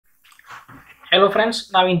Hello friends,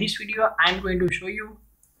 now in this video I am going to show you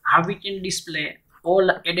how we can display all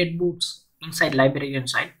added books inside librarian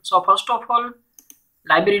side. So first of all,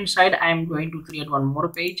 librarian side I am going to create one more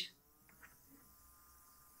page,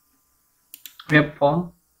 web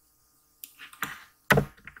form,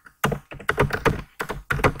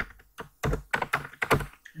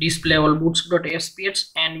 display all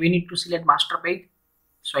books.spx, and we need to select master page.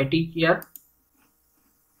 So I tick here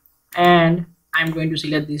and I am going to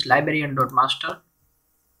select this librarian.master.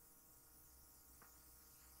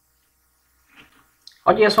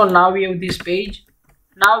 Okay, so now we have this page.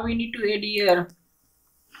 Now we need to add here,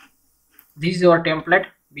 this is your template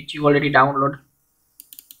which you already download.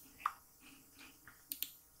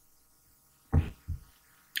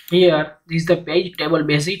 Here this is the page table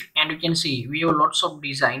basic, and you can see we have lots of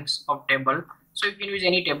designs of table, so you can use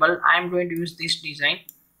any table. I am going to use this design,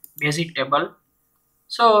 basic table.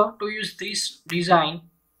 So to use this design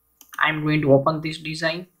I am going to open this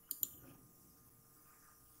design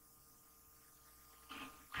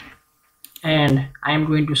and I am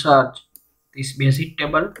going to search this basic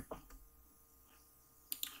table.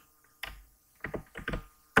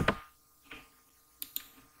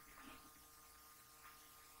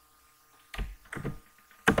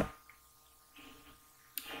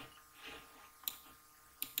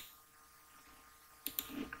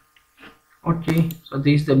 Okay, so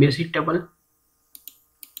this is the basic table.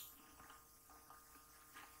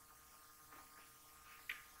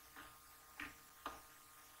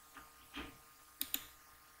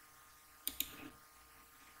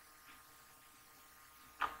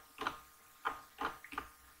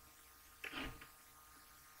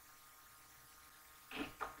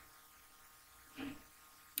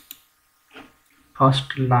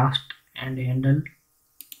 First, last and handle.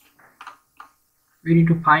 We need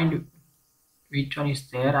to find which one is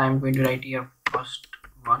there. I am going to write here first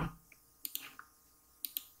one.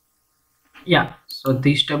 Yeah, so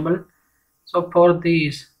this table. So for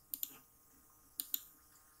this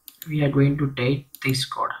we are going to take this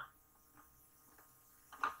code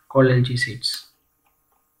called LG sheets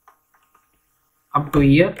up to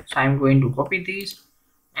here. So I am going to copy this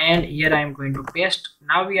and here I am going to paste.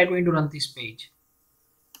 Now we are going to run this page.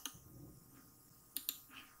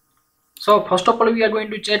 So first of all we are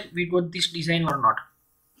going to check we got this design or not.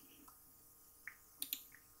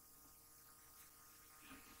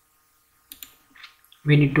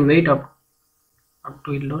 We need to wait up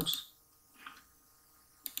to it loads.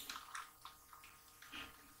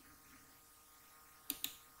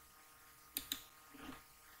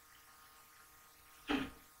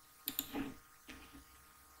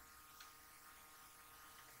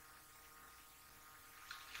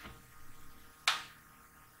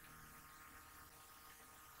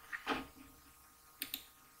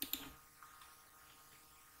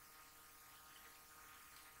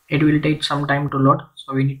 It will take some time to load,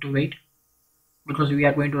 so we need to wait because we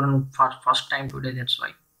are going to run first time today, that's why.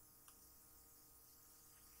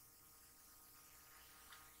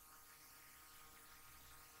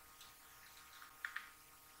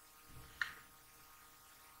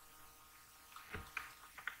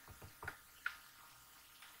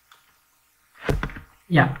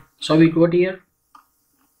 Yeah, so we got here.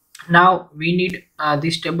 Now we need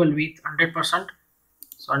this table with 100%.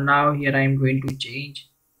 So now here I am going to change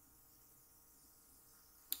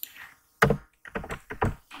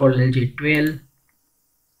for LG 12.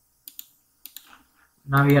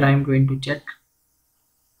 Now here I am going to check.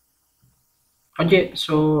 Okay,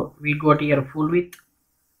 so we got here full width.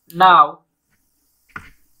 Now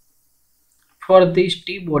for this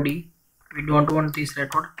T body we don't want this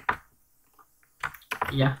record.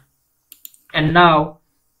 Yeah, and now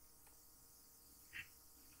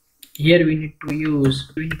here we need to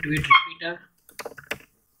use repeater,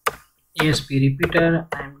 ASP repeater.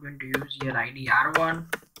 I am going to use here ID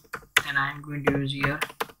R1 and I am going to use here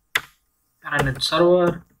run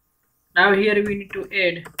server. Now here we need to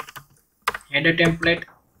add header template,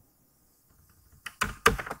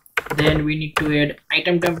 then we need to add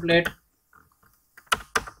item template,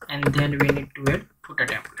 and then we need to add footer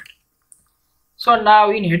template. So now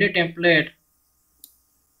in header template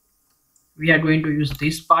we are going to use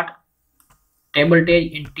this part, table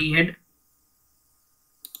tag in T head,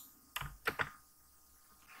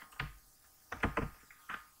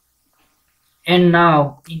 and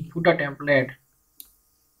now in footer template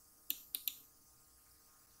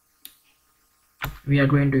we are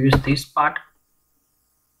going to use this part,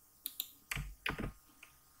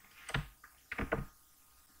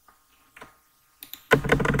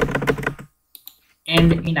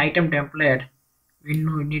 and in item template we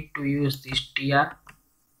need to use this TR,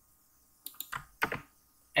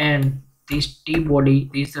 and this t body,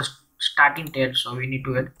 this is the starting tag, so we need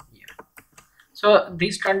to add here. So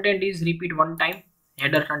this content is repeat one time,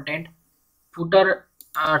 header content, footer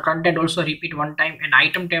content also repeat one time, and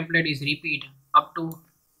item template is repeat up to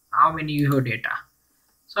how many you have data.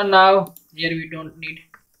 So now here we don't need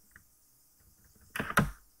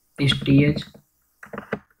this th,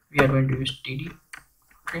 we are going to use td.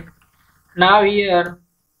 Okay, now here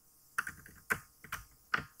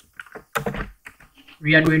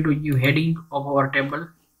we are going to use heading of our table.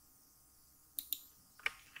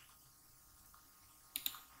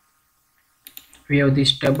 We have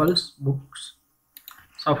these tables, books.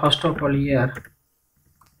 So first of all here,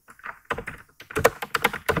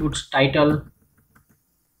 books title,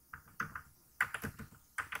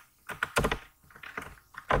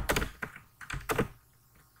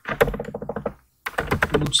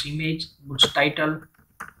 books image, books title,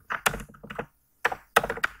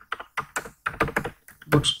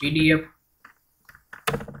 books pdf,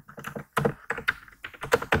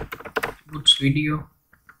 books video,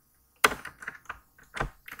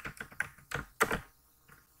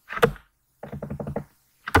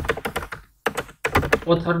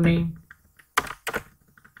 author name,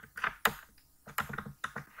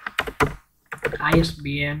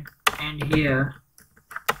 ISBN, and here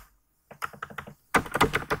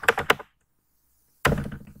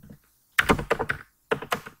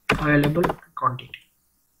available quantity.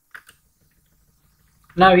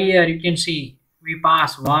 Now here you can see we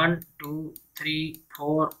pass 1, 2, 3,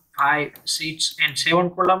 4, 5, 6 and 7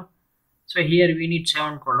 column. So here we need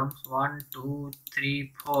 7 columns, 1, 2,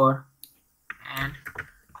 3, 4, and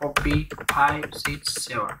copy 5, 6,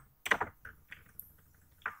 7.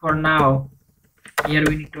 For now here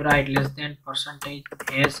we need to write less than percentage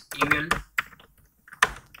as eval.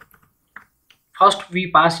 First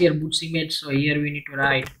we pass here boots image, so here we need to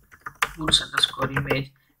write boots underscore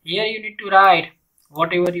image. Here you need to write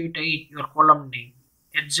whatever you take your column name,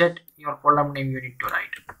 exact your column name you need to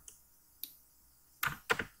write.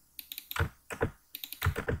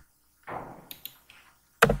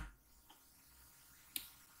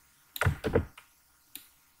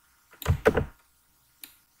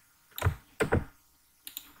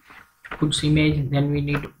 Books image, then we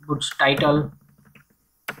need books title,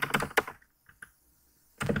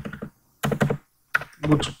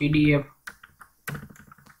 books pdf,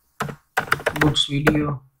 books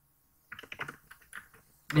video,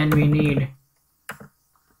 then we need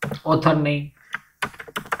author name,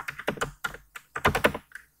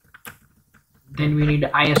 then we need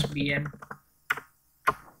ISBN,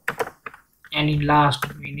 and in last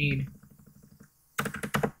we need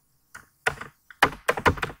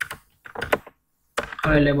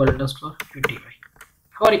available underscore UTI.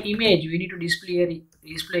 For image we need to display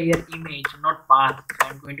your image, not path. So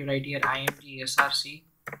I'm going to write here img src,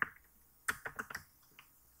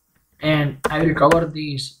 and I will cover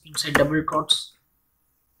these inside double quotes.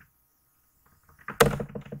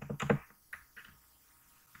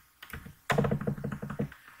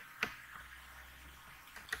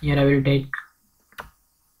 Here I will take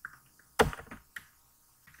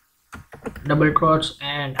double quotes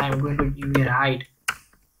and I'm going to give here height,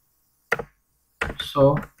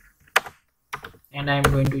 so, and I'm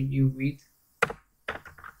going to give width,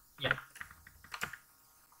 yeah.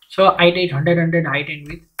 So I take 100 height and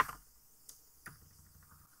width,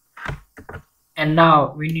 and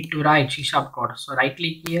now we need to write C# code. So right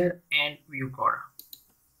click here and view code.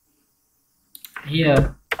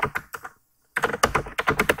 Here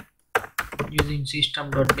using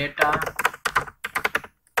system.data,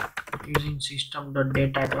 using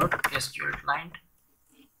system.data.sql client,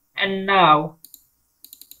 and now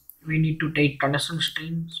we need to take connection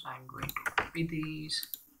string. So I'm going to copy these,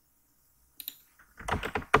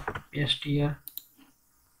 paste here,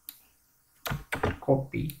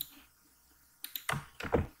 copy,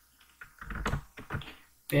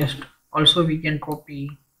 paste. Also we can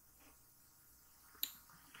copy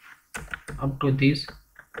up to this,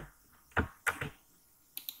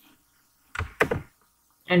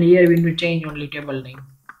 and here we need to change only table name.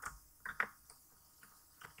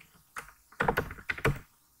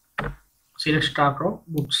 Select star row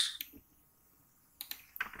books,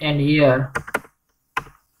 and here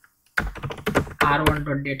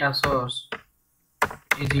r1.data source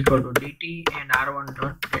is equal to dt and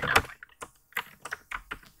r1.data point.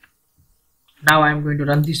 Now I am going to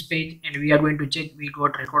run this page and we are going to check we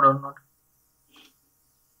got record or not.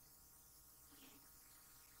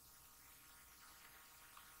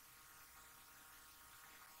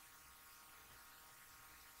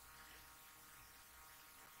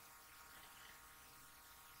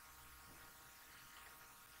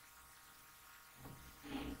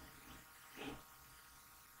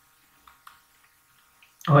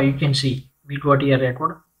 Oh, you can see we got here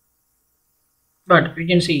record, but we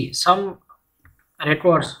can see some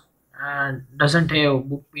records doesn't have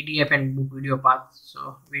book PDF and book video path,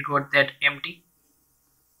 so we got that empty.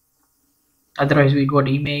 Otherwise we got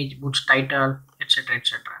image, books title, etc,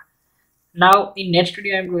 etc. Now in next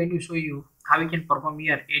video I'm going to show you how you can perform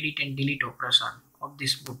your edit and delete operation of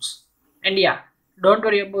these books. And yeah, don't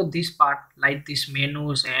worry about this part like these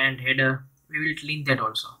menus and header, we will clean that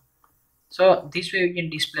also. So this way we can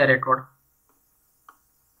display record.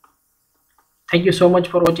 Thank you so much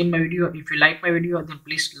for watching my video. If you like my video then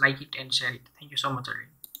please like it and share it. Thank you so much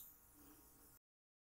again.